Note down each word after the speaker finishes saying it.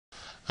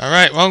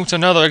Alright, welcome to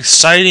another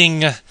exciting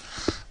demo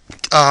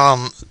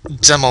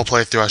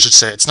playthrough, I should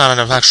say. It's not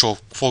an actual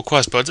full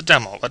quest, but it's a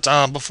demo. But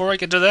before I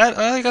get to that,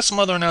 I got some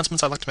other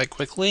announcements I'd like to make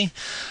quickly.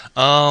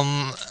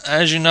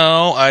 As you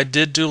know, I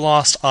did do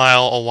Lost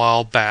Isle a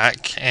while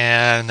back,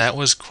 and that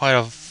was quite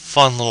a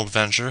fun little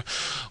adventure.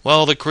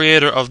 Well, the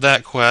creator of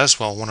that quest,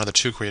 well, one of the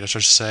two creators, I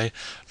should say,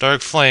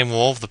 Dark Flame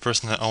Wolf, the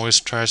person that always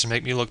tries to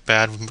make me look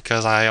bad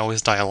because I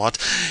always die a lot,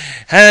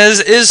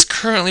 is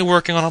currently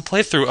working on a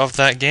playthrough of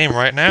that game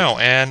right now,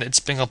 and it's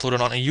being uploaded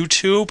on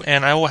YouTube,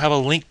 and I will have a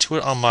link to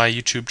it on my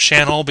YouTube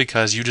channel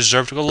because you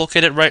deserve to go look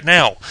at it right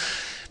now.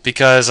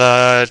 Because,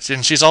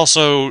 and she's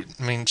also,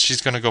 I mean,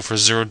 she's gonna go for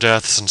 0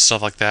 deaths and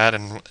stuff like that,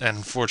 and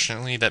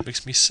unfortunately that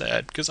makes me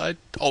sad, because I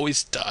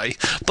always die.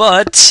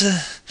 But,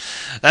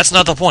 that's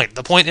not the point.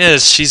 The point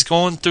is, she's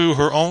going through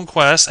her own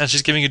quest, and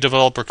she's giving you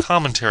developer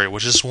commentary,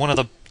 which is one of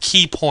the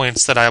key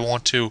points that I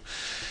want to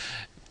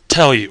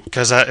tell you,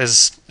 because that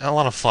is a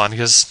lot of fun,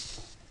 because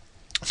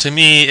to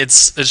me, it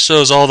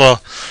shows all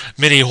the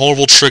many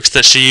horrible tricks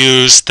that she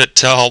used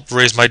to help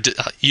raise my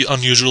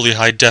unusually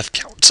high death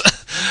count.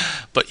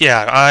 But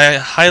yeah, I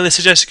highly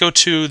suggest you go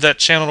to that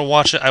channel to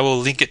watch it. I will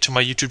link it to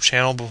my YouTube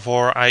channel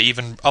before I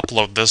even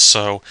upload this,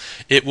 so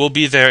it will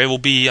be there. It will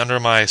be under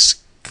my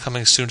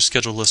coming soon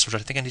schedule list, which I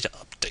think I need to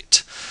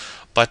update.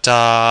 But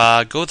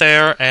go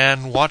there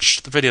and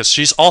watch the videos.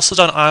 She's also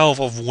done Isle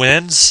of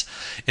Winds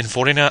in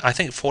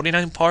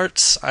 49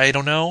 parts. I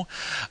don't know.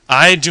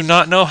 I do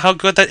not know how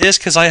good that is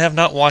because I have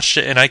not watched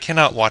it, and I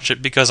cannot watch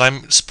it because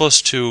I'm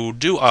supposed to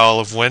do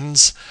Isle of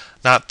Winds,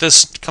 not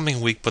this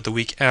coming week, but the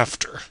week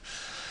after.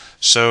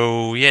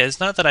 So, yeah, it's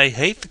not that I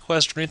hate the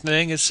quest or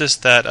anything, it's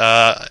just that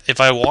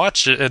if I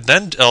watch it and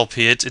then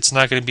LP it, it's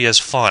not going to be as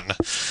fun.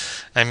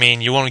 I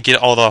mean, you won't get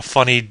all the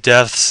funny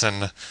deaths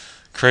and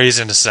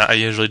craziness that I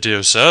usually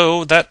do.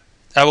 So,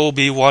 I will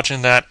be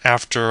watching that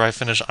after I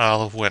finish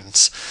Isle of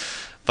Winds.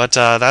 But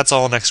that's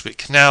all next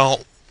week. Now,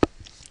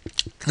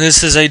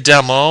 this is a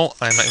demo.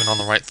 I'm not even on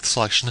the right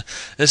selection.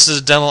 This is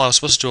a demo I was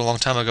supposed to do a long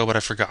time ago, but I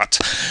forgot.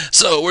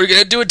 So we're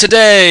going to do it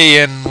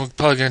today, and we're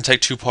probably going to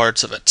take 2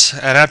 parts of it.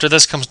 And after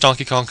this comes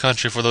Donkey Kong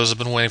Country, for those who have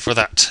been waiting for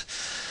that.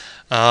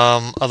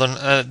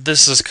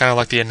 This is kind of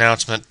like the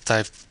announcement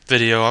type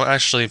video. I'm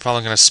actually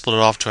probably going to split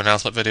it off to an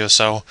announcement video,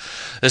 so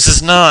this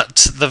is not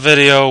the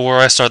video where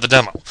I start the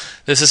demo.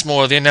 This is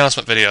more the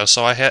announcement video,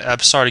 so I'm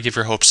sorry to give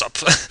your hopes up.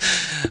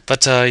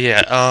 But,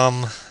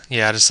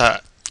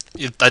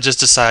 I just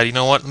decided, you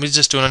know what, let me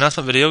just do an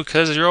announcement video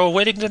because you're all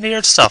waiting to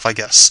hear stuff, I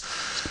guess.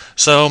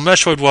 So,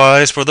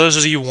 Metroid-wise, for those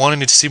of you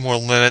wanting to see more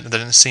Limit that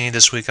didn't see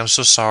this week, I'm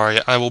so sorry.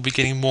 I will be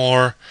getting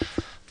more.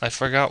 I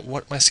forgot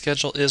what my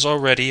schedule is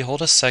already.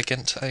 Hold a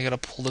second. I gotta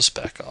pull this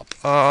back up.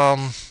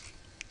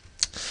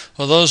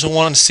 For those who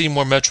want to see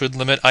more Metroid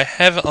Limit, I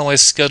have it on my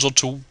schedule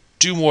to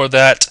do more of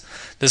that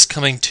this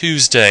coming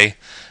Tuesday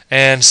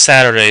and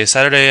Saturday.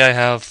 Saturday I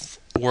have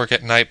work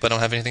at night, but I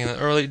don't have anything in the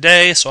early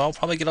day, so I'll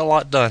probably get a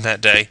lot done that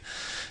day.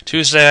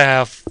 Tuesday I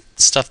have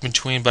stuff in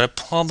between, but I'm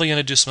probably going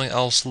to do something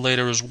else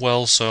later as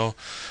well, so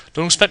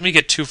don't expect me to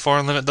get too far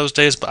in Limit those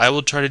days, but I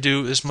will try to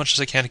do as much as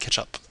I can to catch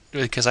up,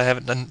 because I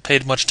haven't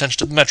paid much attention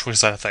to the Metroid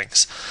side of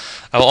things.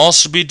 I will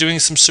also be doing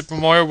some Super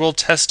Mario World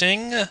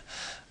testing.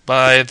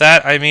 By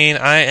that I mean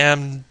I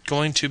am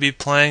going to be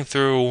playing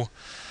through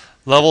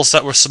levels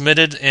that were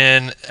submitted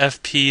in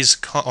FP's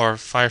or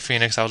Fire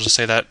Phoenix, I'll just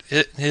say that,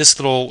 his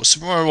little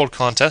Super Mario World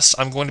contest.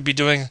 I'm going to be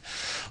doing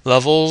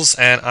levels,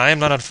 and I am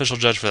not an official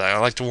judge for that. I'd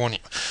like to warn you.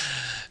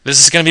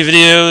 This is going to be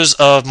videos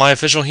of my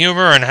official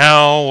humor and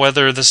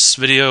whether this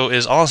video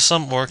is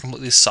awesome or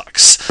completely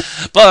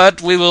sucks.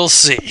 But we will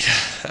see.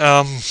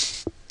 Yeah,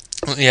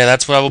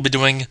 that's what I will be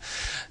doing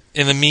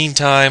in the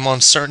meantime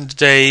on certain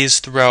days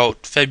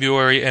throughout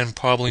February and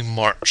probably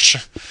March.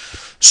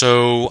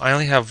 So I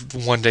only have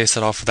 1 day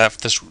set off for that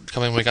for this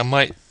coming week. I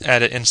might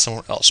add it in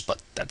somewhere else,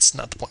 but that's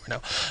not the point right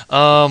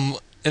now.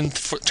 In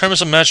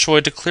terms of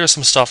Metroid, to clear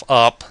some stuff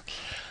up,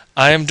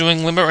 I am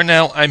doing Limit right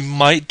now. I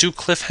might do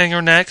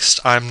Cliffhanger next.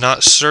 I'm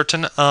not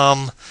certain.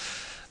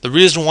 The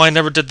reason why I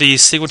never did the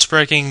sequence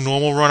breaking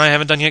normal run I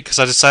haven't done yet, because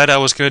I decided I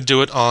was going to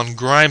do it on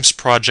Grimes'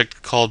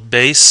 project called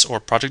Base,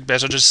 or Project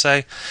Base I should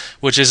say,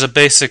 which is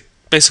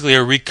basically a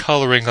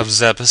recoloring of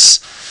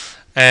Zebus.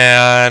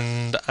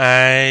 And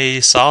I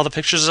saw the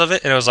pictures of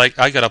it, and I was like,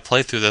 I gotta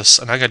play through this,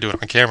 and I gotta do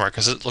it on camera,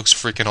 because it looks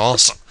freaking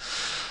awesome.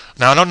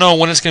 Now, I don't know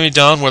when it's gonna be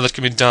done, whether it's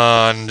gonna be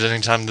done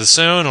anytime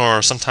soon,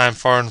 or sometime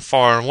far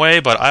and away,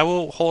 but I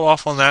will hold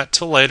off on that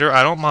till later.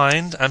 I don't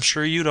mind. I'm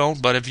sure you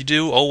don't, but if you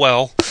do, oh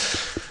well.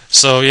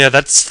 So, yeah,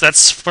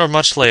 that's for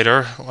much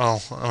later.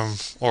 Well,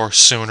 or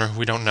sooner,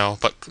 we don't know.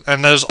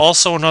 And there's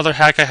also another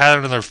hack I had,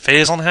 another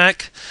Phazon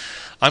hack.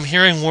 I'm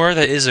hearing word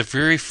that is a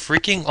very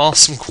freaking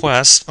awesome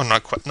quest. Oh,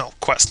 not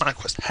quest.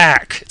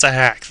 Hack. It's a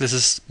hack. This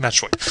is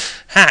Metroid.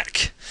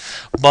 Hack.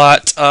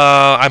 But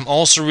I'm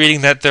also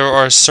reading that there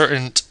are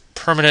certain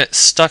permanent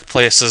stuck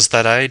places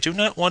that I do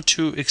not want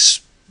to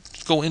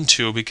go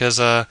into because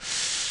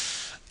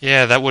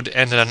Yeah, that would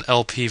end an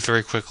LP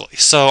very quickly.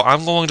 So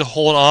I'm going to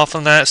hold off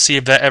on that, see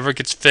if that ever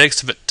gets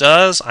fixed. If it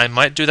does, I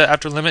might do that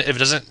after limit. If it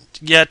doesn't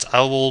yet,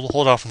 I will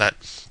hold off on that.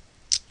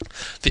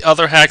 The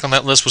other hack on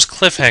that list was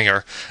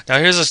Cliffhanger. Now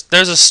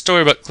there's a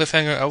story about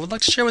Cliffhanger I would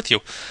like to share with you.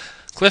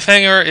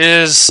 Cliffhanger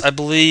is, I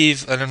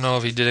believe, I don't know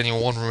if he did any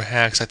one-room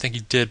hacks. I think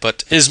he did,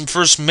 but his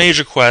first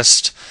major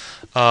quest.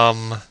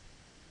 Now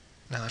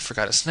I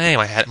forgot his name.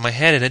 I had it in my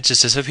head and it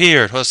just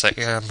disappeared. Hold a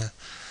second.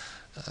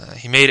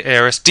 He made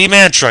Eris.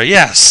 D-Mantra,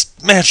 yes!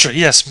 Mantra,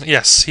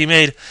 yes. He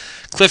made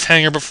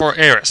Cliffhanger before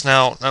Eris.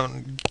 Now,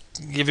 I'll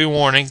give you a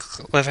warning.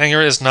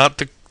 Cliffhanger is not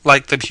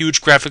the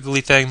huge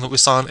graphically thing that we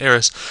saw in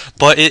Eris,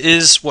 but it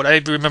is, what I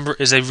remember,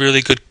 is a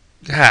really good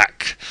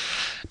hack.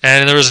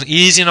 And there is an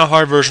easy and a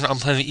hard version. I'm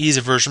playing the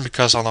easy version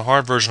because on the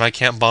hard version I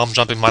can't bomb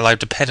jump in my life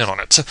dependent on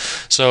it.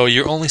 So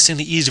you're only seeing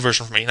the easy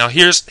version for me. Now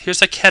here's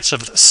the catch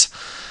of this.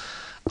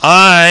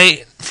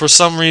 For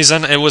some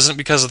reason, it wasn't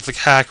because of the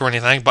hack or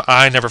anything, but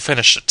I never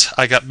finished it.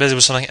 I got busy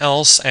with something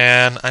else,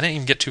 and I didn't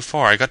even get too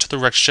far. I got to the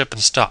wrecked ship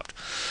and stopped.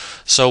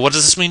 So what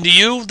does this mean to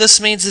you?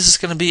 This means this is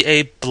going to be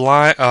a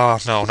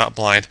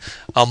a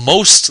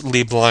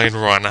mostly blind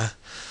run.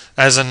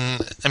 As in,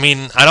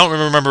 I don't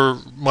remember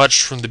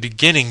much from the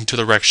beginning to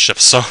the wrecked ship,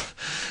 so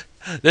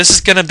this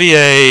is going to be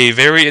a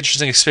very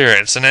interesting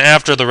experience. And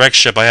after the wrecked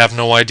ship, I have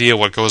no idea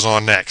what goes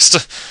on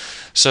next.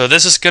 So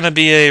this is going to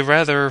be a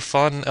rather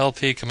fun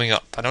LP coming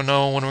up. I don't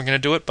know when we're going to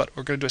do it, but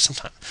we're going to do it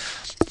sometime.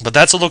 But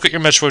that's a look at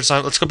your Metroid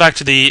design. Let's go back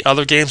to the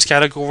other games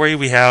category.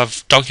 We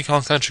have Donkey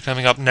Kong Country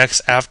coming up next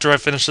after I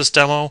finish this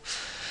demo.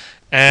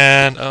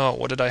 And,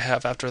 what did I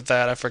have after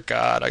that? I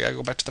forgot. I gotta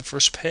go back to the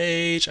first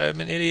page. I'm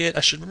an idiot.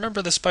 I should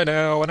remember this by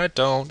now, and I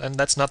don't. And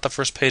that's not the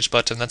first page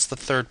button. That's the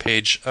third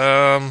page.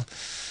 I'm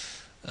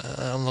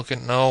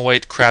looking... No,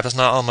 wait, crap. It's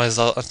not on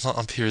it's not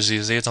on Pure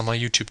ZZ. It's on my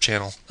YouTube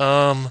channel.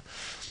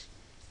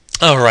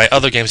 Alright,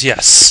 other games,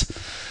 yes.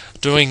 I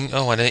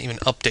didn't even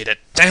update it.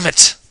 Damn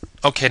it!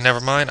 Okay, never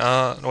mind.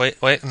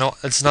 Wait, no,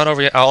 it's not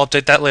over yet. I'll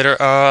update that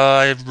later.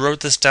 I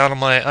wrote this down on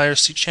my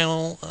IRC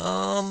channel.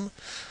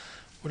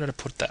 Where did I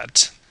put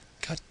that?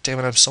 God damn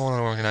it, I'm so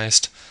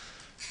unorganized.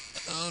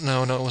 Oh,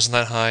 no, it wasn't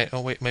that high.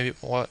 Oh, wait, maybe,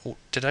 what,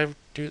 did I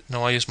do?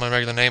 No, I used my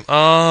regular name.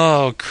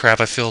 Oh,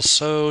 crap, I feel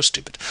so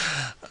stupid.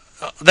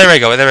 There we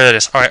go. There it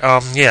is.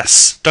 Alright,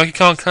 yes. Donkey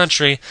Kong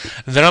Country.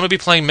 Then I'm going to be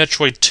playing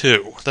Metroid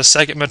 2, the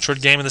second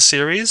Metroid game in the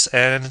series,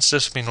 and it's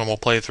just a normal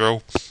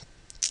playthrough.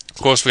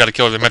 Of course, we got to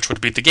kill the Metroid to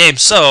beat the game,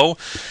 so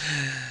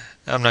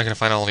I'm not going to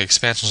find all the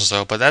expansions,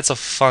 though, but that's a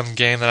fun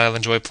game that I'll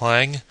enjoy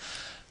playing.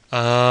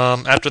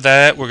 After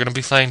that, we're going to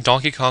be playing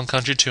Donkey Kong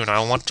Country 2, and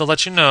I want to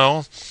let you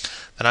know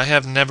that I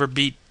have never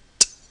beat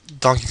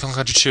Donkey Kong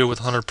Country 2 with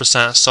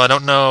 100%, so I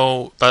don't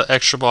know about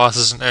extra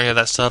bosses and any of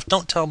that stuff.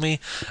 Don't tell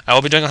me. I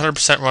will be doing a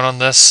 100% run on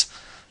this,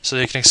 so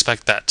you can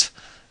expect that.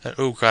 And,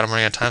 oh god, I'm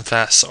running out of time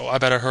fast, so I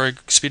better hurry,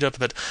 speed up a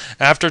bit.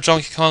 After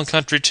Donkey Kong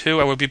Country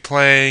 2, I will be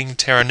playing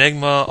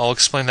Terranigma. I'll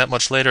explain that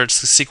much later.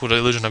 It's the sequel to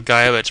Illusion of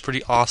Gaia, but it's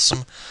pretty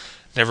awesome.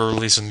 Never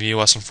released in the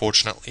US,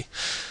 unfortunately.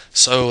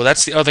 So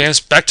that's the other games.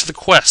 Back to the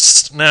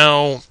quests.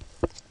 Now,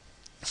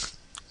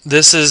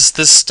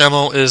 this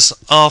demo is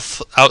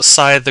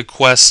outside the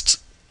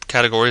quest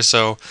category,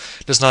 so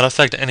it does not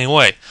affect it in any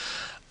way.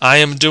 I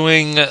am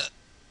doing...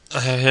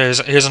 here's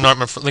an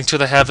argument. Link to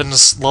the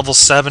Heavens level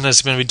 7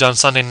 is going to be done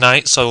Sunday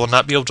night, so I will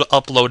not be able to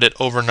upload it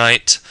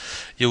overnight.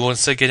 You will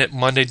instead get it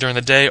Monday during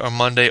the day or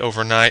Monday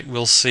overnight.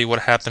 We'll see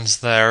what happens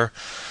there.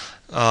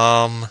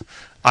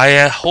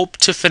 I hope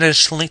to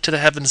finish Link to the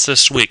Heavens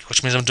this week,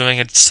 which means I'm doing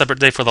a separate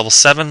day for level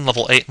 7,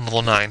 level 8, and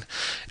level 9.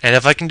 And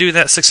if I can do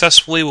that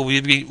successfully,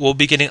 we'll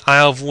be getting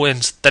Isle of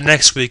Winds the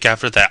next week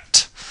after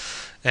that.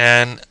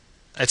 And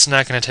it's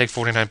not going to take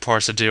 49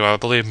 parts to do.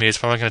 Believe me, it's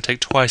probably going to take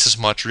twice as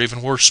much, or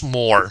even worse,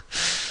 more,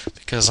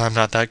 because I'm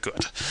not that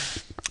good.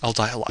 I'll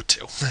die a lot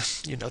too.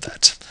 You know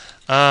that.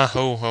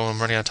 I'm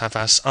running out of time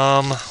fast.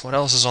 What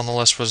else is on the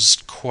list was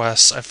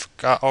quests. I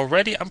forgot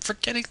already. I'm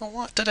forgetting a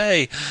lot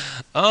today.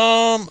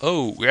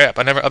 Oh, yeah,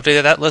 I never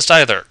updated that list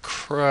either.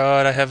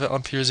 Crud, I have it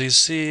on Pure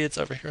ZC. It's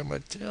over here on my...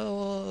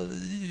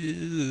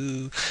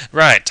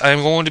 Right,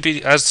 I'm going to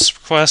be, as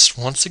quest,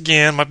 once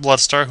again, my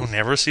Bloodstar, who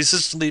never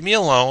ceases to leave me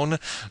alone.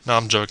 No,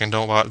 I'm joking.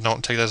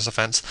 Don't take that as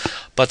offense.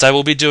 But I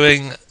will be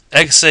doing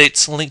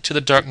X8's Link to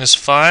the Darkness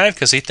 5,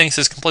 because he thinks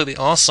it's completely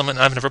awesome, and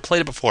I've never played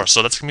it before,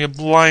 so that's going to be a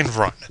blind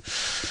run.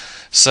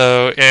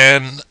 So,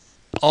 and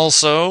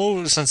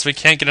also, since we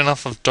can't get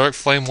enough of Dark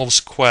Flame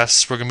Wolf's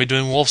quests, we're going to be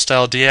doing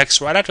Wolfstyle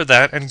DX right after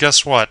that, and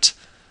guess what?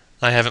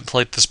 I haven't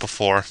played this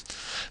before.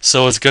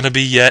 So it's going to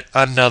be yet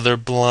another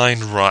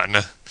blind run.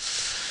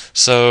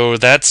 So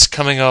that's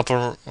coming up,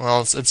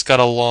 well, it's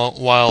got a long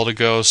while to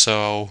go,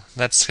 so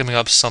that's coming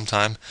up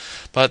sometime.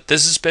 But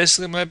this is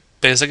basically my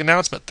basic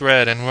announcement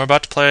thread, and we're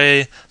about to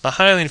play The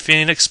Hylian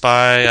Phoenix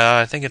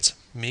by, I think it's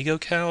Migo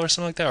Cal or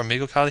something like that, or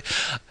Migo Kali.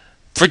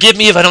 Forgive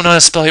me if I don't know how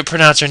to spell or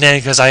pronounce your name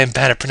because I am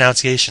bad at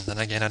pronunciation. Then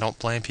again, I don't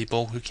blame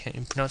people who can't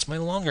even pronounce my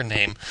longer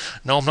name.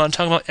 No, I'm not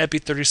talking about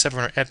Epi37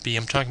 or Epi.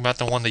 I'm talking about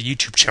the one the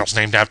YouTube channel's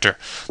named after.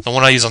 The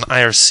one I use on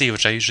IRC,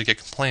 which I usually get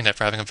complained at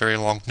for having a very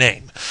long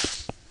name.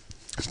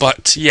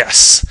 But,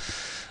 yes.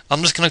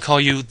 I'm just going to call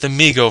you the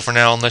Migo for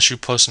now unless you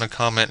post in a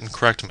comment and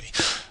correct me.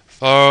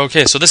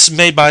 Okay, so this is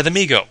made by the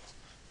Migo.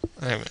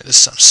 Anyway, this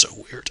sounds so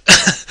weird.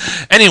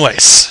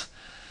 Anyways,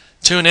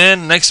 tune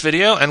in next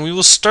video and we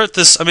will start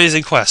this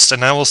amazing quest,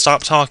 and I will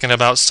stop talking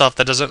about stuff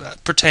that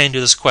doesn't pertain to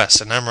this quest,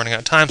 and I'm running out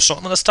of time, so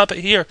I'm going to stop it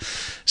here.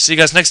 See you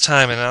guys next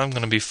time, and I'm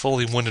going to be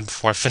fully winded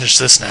before I finish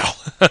this now.